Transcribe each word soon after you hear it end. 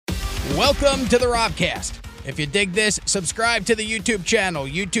Welcome to the Robcast. If you dig this, subscribe to the YouTube channel,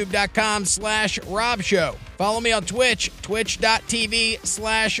 youtube.com/Rob Show. Follow me on Twitch,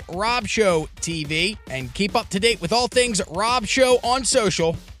 twitch.tv/Rob Show TV, and keep up to date with all things Rob Show on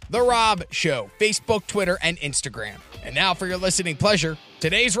social, The Rob Show, Facebook, Twitter, and Instagram. And now for your listening pleasure,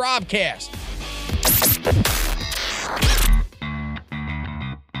 today's Robcast.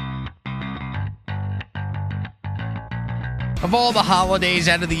 Of all the holidays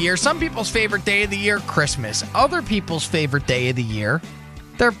out of the year, some people's favorite day of the year, Christmas. Other people's favorite day of the year,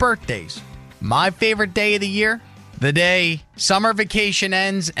 their birthdays. My favorite day of the year, the day summer vacation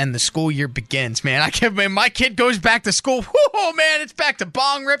ends and the school year begins. Man, my kid goes back to school. Oh man, it's back to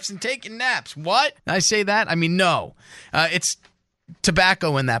bong rips and taking naps. What? Did I say that? I mean, no. It's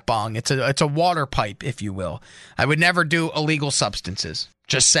tobacco in that bong. It's a water pipe, if you will. I would never do illegal substances.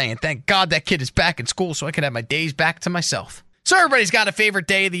 Just saying. Thank God that kid is back in school so I could have my days back to myself. So everybody's got a favorite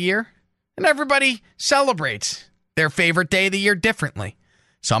day of the year, and everybody celebrates their favorite day of the year differently.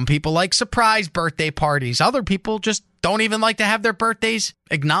 Some people like surprise birthday parties. Other people just don't even like to have their birthdays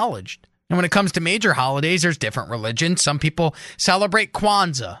acknowledged. And when it comes to major holidays, there's different religions. Some people celebrate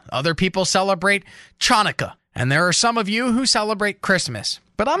Kwanzaa. Other people celebrate Chanukah. And there are some of you who celebrate Christmas.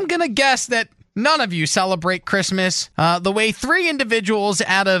 But I'm going to guess that none of you celebrate Christmas the way three individuals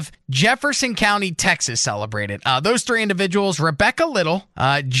out of Jefferson County, Texas celebrate it. Those three individuals, Rebecca Little,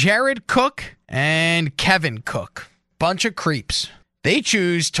 Jared Cook, and Kevin Cook. Bunch of creeps. They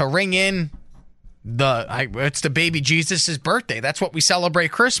choose to ring in it's the baby Jesus' birthday. That's what we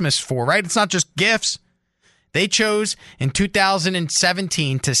celebrate Christmas for, right? It's not just gifts. They chose in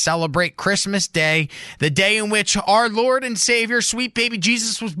 2017 to celebrate Christmas Day, the day in which our Lord and Savior, sweet baby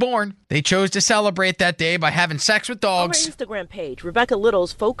Jesus, was born. They chose to celebrate that day by having sex with dogs. On her Instagram page, Rebecca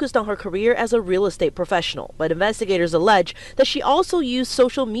Little's focused on her career as a real estate professional, but investigators allege that she also used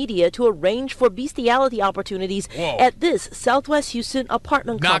social media to arrange for bestiality opportunities at this Southwest Houston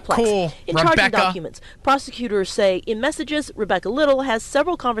apartment complex. Not cool, In Rebecca. charging documents, prosecutors say in messages, Rebecca Little has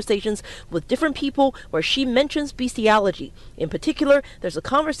several conversations with different people where she mentions bestiality. In particular, there's a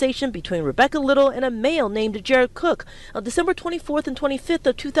conversation between Rebecca Little and a male named Jared Cook on December 24th and 25th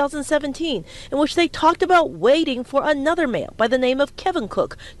of 2017, in which they talked about waiting for another male by the name of Kevin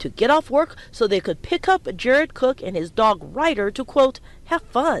Cook to get off work so they could pick up Jared Cook and his dog Ryder to, quote, have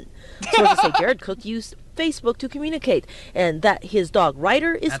fun. Sources say Jared Cook used Facebook to communicate, and that his dog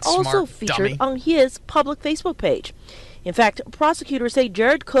Ryder is That's also smart, featured dummy. on his public Facebook page. In fact, prosecutors say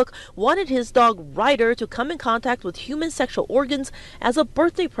Jared Cook wanted his dog Ryder to come in contact with human sexual organs as a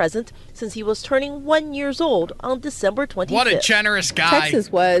birthday present since he was turning 1 year old on December 25th. What a generous guy.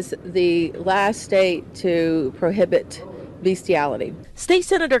 Texas was the last state to prohibit bestiality. State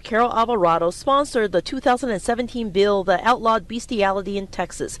Senator Carol Alvarado sponsored the 2017 bill that outlawed bestiality in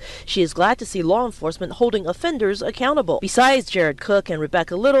Texas. She is glad to see law enforcement holding offenders accountable. Besides Jared Cook and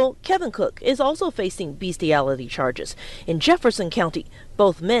Rebecca Little, Kevin Cook is also facing bestiality charges. In Jefferson County,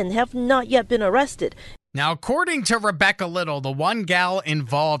 both men have not yet been arrested. Now, according to Rebecca Little, the one gal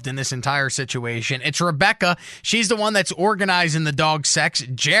involved in this entire situation, it's Rebecca. She's the one that's organizing the dog sex.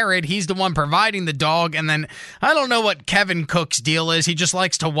 Jared, he's the one providing the dog. And then I don't know what Kevin Cook's deal is. He just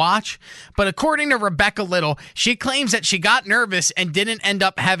likes to watch. But according to Rebecca Little, she claims that she got nervous and didn't end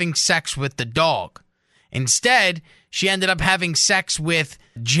up having sex with the dog. Instead, she ended up having sex with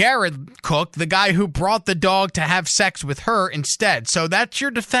Jared Cook, the guy who brought the dog to have sex with her instead. So that's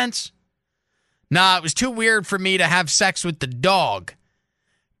your defense? Nah, it was too weird for me to have sex with the dog.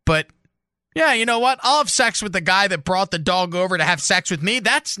 But, yeah, you know what? I'll have sex with the guy that brought the dog over to have sex with me.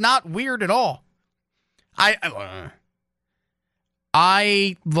 That's not weird at all. I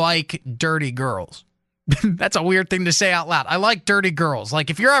like dirty girls. That's a weird thing to say out loud. I like dirty girls. Like,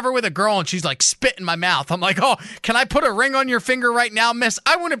 if you're ever with a girl and she's like, spit in my mouth, I'm like, oh, can I put a ring on your finger right now, miss?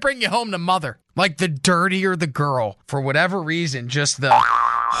 I want to bring you home to mother. Like, the dirtier the girl, for whatever reason, just the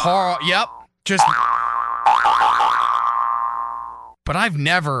horror. Yep. Just, but I've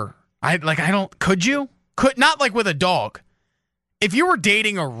never, could you? Not like with a dog. If you were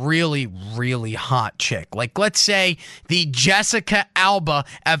dating a really, really hot chick, like let's say the Jessica Alba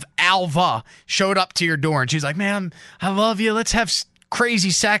of Alva showed up to your door and she's like, man, I love you. Let's have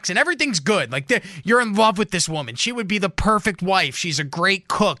crazy sex and everything's good. Like you're in love with this woman. She would be the perfect wife. She's a great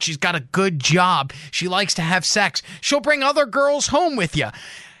cook. She's got a good job. She likes to have sex. She'll bring other girls home with you.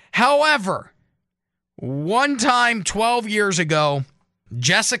 However, one time 12 years ago,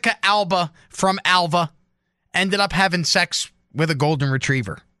 Jessica Alba from Alva ended up having sex with a golden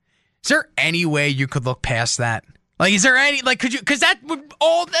retriever. Is there any way you could look past that? Like, is there any, like, could you, because that would,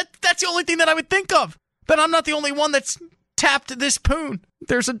 that's the only thing that I would think of. But I'm not the only one that's tapped this poon.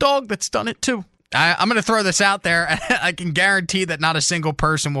 There's a dog that's done it too. I'm going to throw this out there. I can guarantee that not a single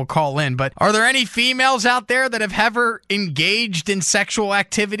person will call in, but are there any females out there that have ever engaged in sexual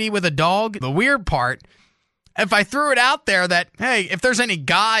activity with a dog? The weird part, if I threw it out there that, hey, if there's any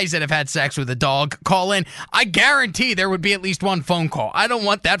guys that have had sex with a dog, call in, I guarantee there would be at least one phone call. I don't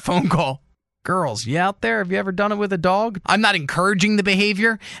want that phone call. Girls, you out there? Have you ever done it with a dog? I'm not encouraging the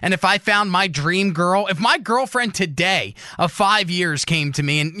behavior. And if I found my dream girl, if my girlfriend today of 5 years came to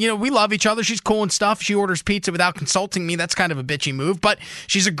me and, we love each other. She's cool and stuff. She orders pizza without consulting me. That's kind of a bitchy move, but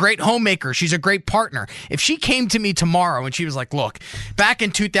she's a great homemaker. She's a great partner. If she came to me tomorrow and she was like, look, back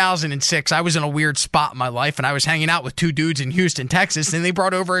in 2006, I was in a weird spot in my life and I was hanging out with two dudes in Houston, Texas, and they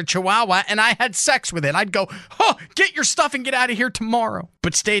brought over a Chihuahua and I had sex with it. I'd go, get your stuff and get out of here tomorrow.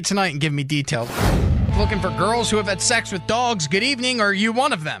 But stay tonight and give me details. Looking for girls who have had sex with dogs. Good evening. Are you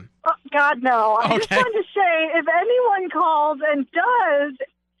one of them? Oh, God, no. I just wanted to say, if anyone calls and does,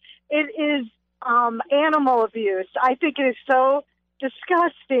 it is animal abuse. I think it is so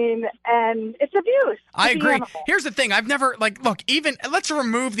disgusting, and it's abuse. I agree. Here's the thing. I've never, let's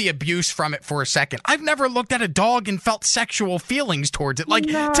remove the abuse from it for a second. I've never looked at a dog and felt sexual feelings towards it. To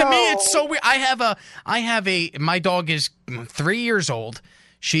me, it's so weird. My dog is 3 years old.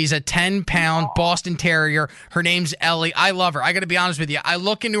 She's a 10-pound Boston Terrier. Her name's Ellie. I love her. I got to be honest with you. I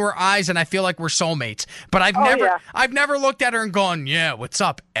look into her eyes and I feel like we're soulmates. But I've never looked at her and gone, yeah, what's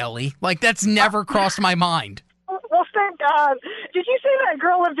up, Ellie? That's never crossed my mind. Well, thank God. Did you say that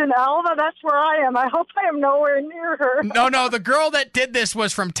girl lived in Alva? That's where I am. I hope I am nowhere near her. No. The girl that did this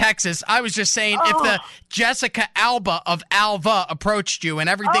was from Texas. I was just saying, if the Jessica Alba of Alva approached you and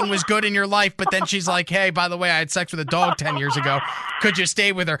everything was good in your life, but then she's like, hey, by the way, I had sex with a dog 10 years ago. Could you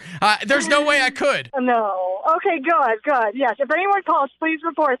stay with her? There's no way I could. No. Okay, good. Yes. If anyone calls, please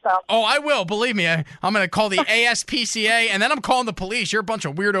report them. Oh, I will. Believe me. I'm going to call the ASPCA, and then I'm calling the police. You're a bunch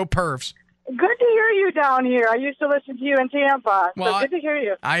of weirdo pervs. Good to hear you down here. I used to listen to you in Tampa. So good to hear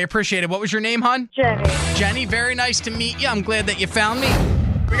you. I appreciate it. What was your name, hon? Jenny. Jenny, very nice to meet you. I'm glad that you found me.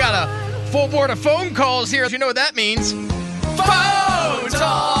 We got a full board of phone calls here. You know what that means? Phones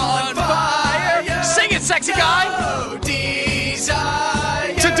on fire. Sing it, sexy guy. No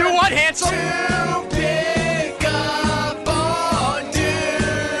desire to do what, handsome? To pick up on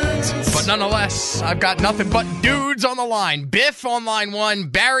dudes. But nonetheless, I've got nothing but dudes on the line. Biff on line 1,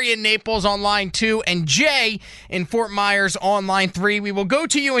 Barry in Naples on line 2, and Jay in Fort Myers on line 3. We will go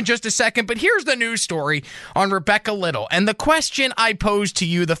to you in just a second, but here's the news story on Rebecca Little. And the question I pose to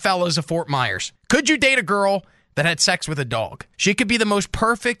you, the fellas of Fort Myers. Could you date a girl that had sex with a dog? She could be the most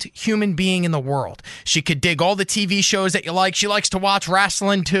perfect human being in the world. She could dig all the TV shows that you like. She likes to watch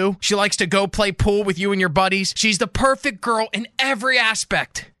wrestling too. She likes to go play pool with you and your buddies. She's the perfect girl in every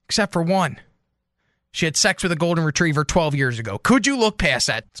aspect, except for one. She had sex with a golden retriever 12 years ago. Could you look past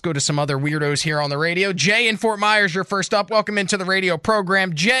that? Let's go to some other weirdos here on the radio. Jay in Fort Myers, you're first up. Welcome into the radio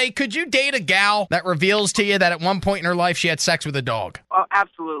program. Jay, could you date a gal that reveals to you that at one point in her life she had sex with a dog? Oh,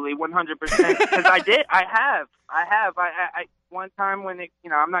 absolutely, 100%. Because I did. I have. I one time when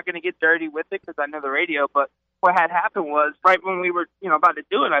I'm not going to get dirty with it because I know the radio, but what had happened was right when we were, about to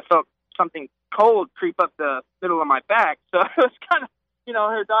do it, I felt something cold creep up the middle of my back. So it was kind of,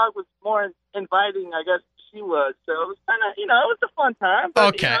 her dog was more inviting, I guess she was. So it was kind of, it was a fun time.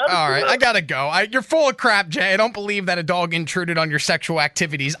 But, okay, all right. I got to go. You're full of crap, Jay. I don't believe that a dog intruded on your sexual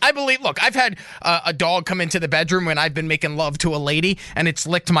activities. Look, I've had a dog come into the bedroom when I've been making love to a lady and it's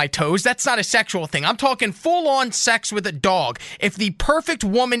licked my toes. That's not a sexual thing. I'm talking full-on sex with a dog. If the perfect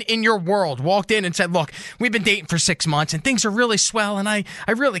woman in your world walked in and said, look, we've been dating for 6 months and things are really swell and I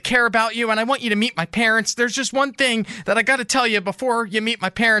really care about you and I want you to meet my parents. There's just one thing that I got to tell you before you meet my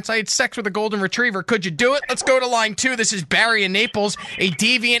parents. I had sex with a golden retriever. Could you do it? Let's go to line 2. This is Barry in Naples, a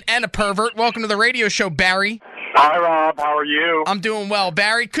deviant and a pervert. Welcome to the radio show, Barry. Hi, Rob. How are you? I'm doing well.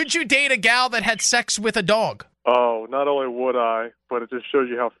 Barry, could you date a gal that had sex with a dog? Oh, not only would I, but it just shows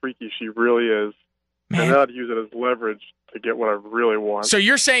you how freaky she really is. Man. And I'd use it as leverage to get what I really want. So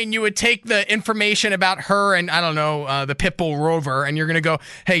you're saying you would take the information about her and, I don't know, the pit bull Rover, and you're going to go,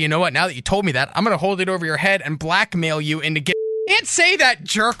 hey, you know what? Now that you told me that, I'm going to hold it over your head and blackmail you into getting... Can't say that,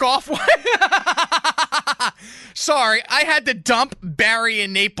 jerk off. Sorry, I had to dump Barry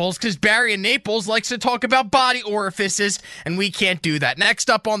in Naples because Barry in Naples likes to talk about body orifices, and we can't do that. Next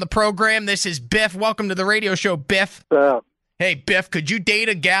up on the program, this is Biff. Welcome to the radio show, Biff. Hey, Biff, could you date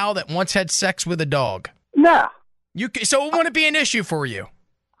a gal that once had sex with a dog? No. So it wouldn't be an issue for you?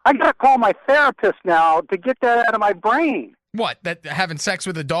 I got to call my therapist now to get that out of my brain. What, that having sex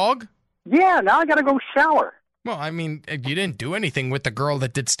with a dog? Yeah, now I got to go shower. Well, I mean, you didn't do anything with the girl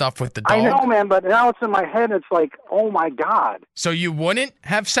that did stuff with the dog. I know, man, but now it's in my head. It's like, oh, my God. So you wouldn't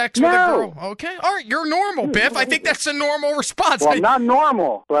have sex with a girl? Okay. All right, you're normal, Biff. I think that's a normal response. Well, I'm not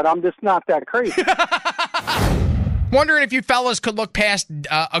normal, but I'm just not that crazy. Wondering if you fellas could look past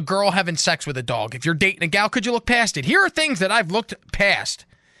a girl having sex with a dog. If you're dating a gal, could you look past it? Here are things that I've looked past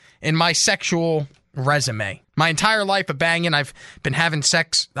in my sexual resume. My entire life of banging, I've been having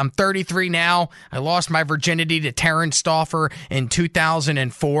sex. I'm 33 now. I lost my virginity to Terrence Stauffer in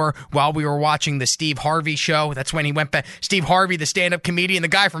 2004 while we were watching the Steve Harvey show. That's when he went back. Steve Harvey, the stand-up comedian, the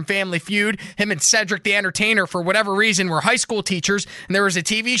guy from Family Feud, him and Cedric the Entertainer, for whatever reason, were high school teachers, and there was a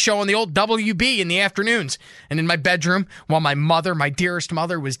TV show on the old WB in the afternoons. And in my bedroom, while my mother, my dearest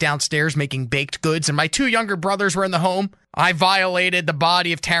mother, was downstairs making baked goods, and my two younger brothers were in the home, I violated the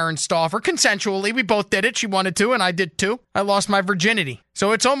body of Terrence Stauffer consensually. We both did it. She wanted to, and I did too. I lost my virginity.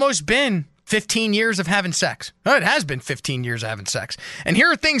 So it's almost been 15 years of having sex. Oh, it has been 15 years of having sex. And here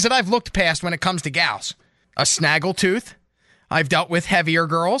are things that I've looked past when it comes to gals. A snaggletooth. I've dealt with heavier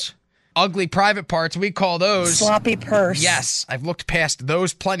girls. Ugly private parts, we call those. Sloppy purse. Yes, I've looked past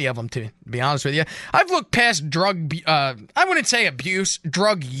those, plenty of them, to be honest with you. I've looked past drug, I wouldn't say abuse,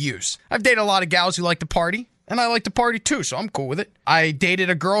 drug use. I've dated a lot of gals who like to party. And I like to party too, so I'm cool with it. I dated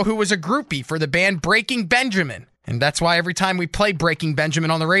a girl who was a groupie for the band Breaking Benjamin. And that's why every time we play Breaking Benjamin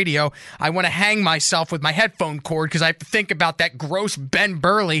on the radio, I want to hang myself with my headphone cord because I have to think about that gross Ben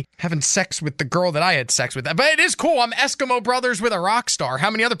Burley having sex with the girl that I had sex with. But it is cool. I'm Eskimo Brothers with a rock star. How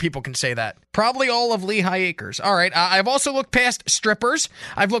many other people can say that? Probably all of Lehigh Acres. All right. I've also looked past strippers.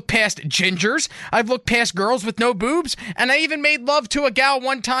 I've looked past gingers. I've looked past girls with no boobs. And I even made love to a gal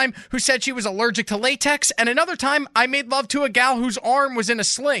one time who said she was allergic to latex. And another time, I made love to a gal whose arm was in a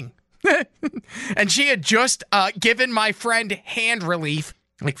sling. And she had just given my friend hand relief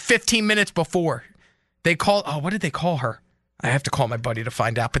like 15 minutes before. They called, what did they call her? I have to call my buddy to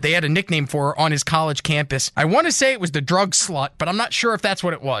find out. But they had a nickname for her on his college campus. I want to say it was the drug slut, but I'm not sure if that's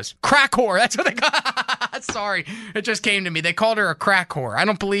what it was. Crack whore, that's what they called. Sorry, it just came to me. They called her a crack whore. I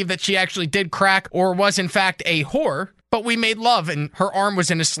don't believe that she actually did crack or was in fact a whore, but we made love and her arm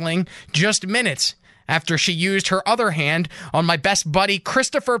was in a sling just minutes after she used her other hand on my best buddy,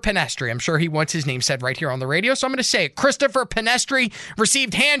 Christopher Penestri. I'm sure he wants his name said right here on the radio, so I'm going to say it. Christopher Penestri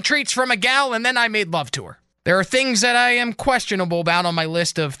received hand treats from a gal, and then I made love to her. There are things that I am questionable about on my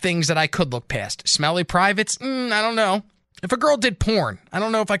list of things that I could look past. Smelly privates? I don't know. If a girl did porn, I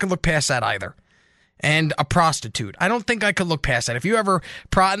don't know if I could look past that either. And a prostitute. I don't think I could look past that. If you ever,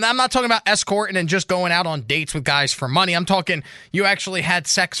 and I'm not talking about escorting and just going out on dates with guys for money. I'm talking you actually had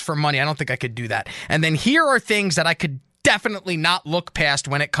sex for money. I don't think I could do that. And then here are things that I could definitely not look past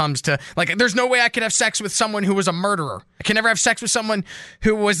when it comes to, like, there's no way I could have sex with someone who was a murderer. I can never have sex with someone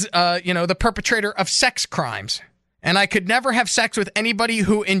who was, the perpetrator of sex crimes. And I could never have sex with anybody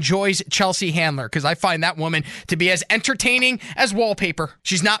who enjoys Chelsea Handler because I find that woman to be as entertaining as wallpaper.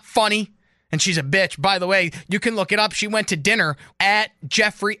 She's not funny. And she's a bitch. By the way, you can look it up. She went to dinner at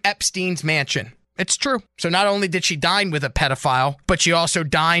Jeffrey Epstein's mansion. It's true. So not only did she dine with a pedophile, but she also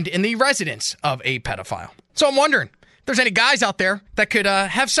dined in the residence of a pedophile. So I'm wondering if there's any guys out there that could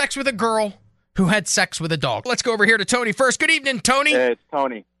have sex with a girl who had sex with a dog. Let's go over here to Tony first. Good evening, Tony. Hey, it's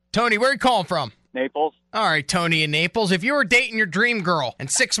Tony. Tony, where are you calling from? Naples. All right, Tony in Naples. If you were dating your dream girl and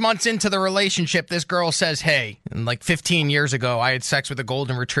 6 months into the relationship, this girl says, hey, and like 15 years ago, I had sex with a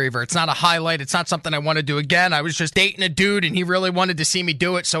golden retriever. It's not a highlight. It's not something I want to do again. I was just dating a dude and he really wanted to see me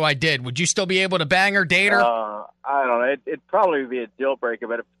do it, so I did. Would you still be able to bang her, date her? I don't know. It'd probably be a deal breaker,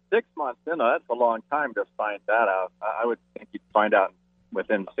 but if 6 months in, that's a long time to find that out. I would think you'd find out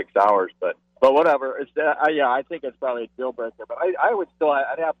within 6 hours, but whatever. It's I think it's probably a deal breaker. But I would still,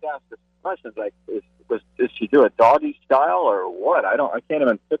 I'd have to ask this questions like, does she do a doggy style or what? I can't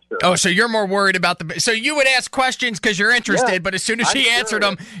even picture. Oh, so you're more worried about so you would ask questions because you're interested, yeah, but as soon as she answered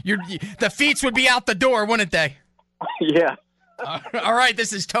them, the feet would be out the door, wouldn't they? Yeah. All right,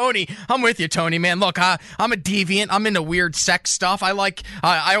 this is Tony. I'm with you, Tony, man. Look, I'm a deviant. I'm into weird sex stuff.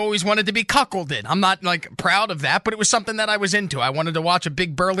 I always wanted to be cuckolded. I'm not, proud of that, but it was something that I was into. I wanted to watch a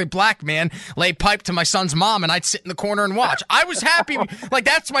big burly black man lay pipe to my son's mom, and I'd sit in the corner and watch. I was happy.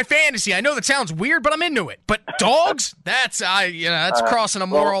 That's my fantasy. I know that sounds weird, but I'm into it. But dogs, that's crossing a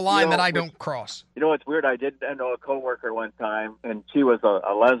moral line that I don't cross. You know what's weird? I did know a coworker one time, and she was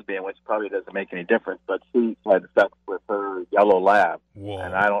a lesbian, which probably doesn't make any difference, but she had sex with her yellow lab. Whoa.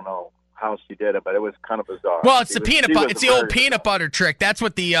 And I don't know how she did it, but it was kind of bizarre. Well, it's the old peanut butter trick. That's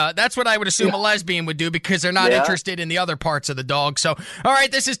what that's what I would assume a lesbian would do because they're not interested in the other parts of the dog. So, all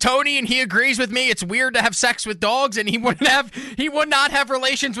right, this is Tony, and he agrees with me. It's weird to have sex with dogs, and he would not have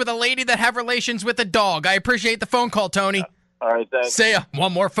relations with a lady that have relations with a dog. I appreciate the phone call, Tony. All right, thanks. See ya.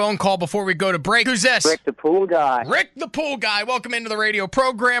 One more phone call before we go to break. Who's this? Rick the Pool Guy. Rick the Pool Guy. Welcome into the radio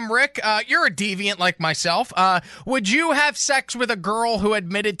program, Rick. You're a deviant like myself. Would you have sex with a girl who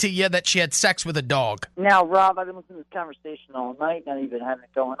admitted to you that she had sex with a dog? Now, Rob, I've been listening to this conversation all night, not even having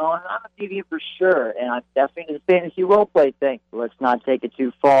it going on. I'm a deviant for sure, and I'm definitely into the fantasy role-play thing. Let's not take it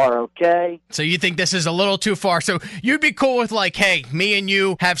too far, okay? So you think this is a little too far. So you'd be cool with like, hey, me and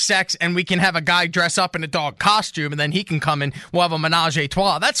you have sex, and we can have a guy dress up in a dog costume, and then he can come in. We'll have a menage a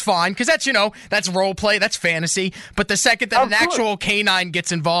trois. That's fine, because that's, that's role play, that's fantasy. But the second that an actual canine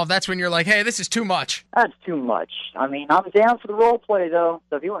gets involved, that's when you're like, hey, this is too much. That's too much. I mean, I'm down for the role play, though.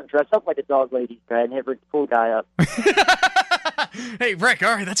 So if you want to dress up like a dog lady, go ahead and hit Rick the Pool Guy up. Hey, Rick,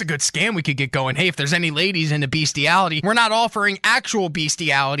 all right, that's a good scam we could get going. Hey, if there's any ladies into bestiality, we're not offering actual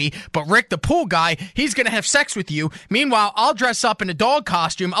bestiality, but Rick the Pool Guy, he's going to have sex with you. Meanwhile, I'll dress up in a dog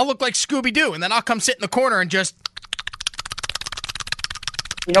costume. I'll look like Scooby-Doo, and then I'll come sit in the corner and just...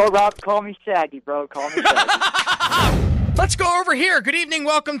 You know what, Rob? Call me Shaggy, bro. Call me Shaggy. Let's go over here. Good evening.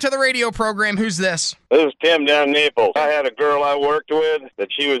 Welcome to the radio program. Who's this? This is Tim down in Naples. I had a girl I worked with that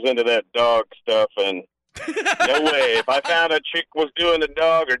she was into that dog stuff, and no way. If I found a chick was doing a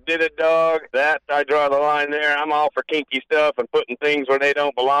dog or did a dog, that I draw the line there. I'm all for kinky stuff and putting things where they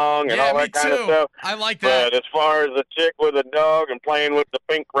don't belong and all that kind of stuff. I like that. But as far as a chick with a dog and playing with the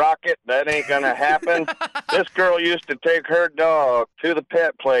pink rocket, that ain't gonna happen. This girl used to take her dog to the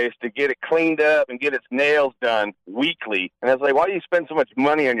pet place to get it cleaned up and get its nails done weekly. And I was like, why do you spend so much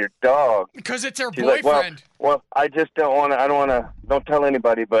money on your dog? Because it's her She's boyfriend. Like, well, I just don't want to, don't tell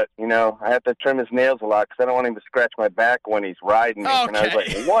anybody, but, I have to trim his nails a lot because I don't want him to scratch my back when he's riding me. Okay. And I was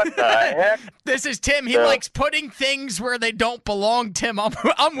like, what the heck? This is Tim. He likes putting things where they don't belong, Tim.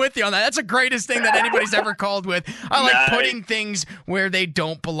 I'm with you on that. That's the greatest thing that anybody's ever called with. I like putting things where they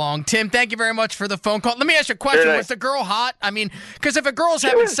don't belong. Tim, thank you very much for the phone call. Let me ask you a question. Was the girl hot? I mean, because if a girl's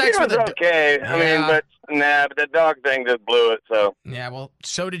having sex with a dog... okay. I mean, but... Nah, but the dog thing just blew it, so. Yeah, well,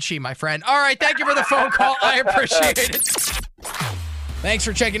 so did she, my friend. All right, thank you for the phone call. I appreciate it. Thanks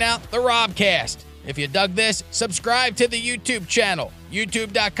for checking out the Robcast. If you dug this, subscribe to the YouTube channel,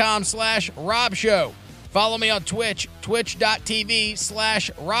 youtube.com/Rob Show. Follow me on Twitch,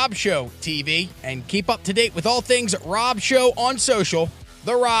 twitch.tv/Rob Show TV, and keep up to date with all things Rob Show on social,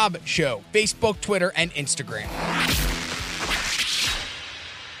 The Rob Show, Facebook, Twitter, and Instagram.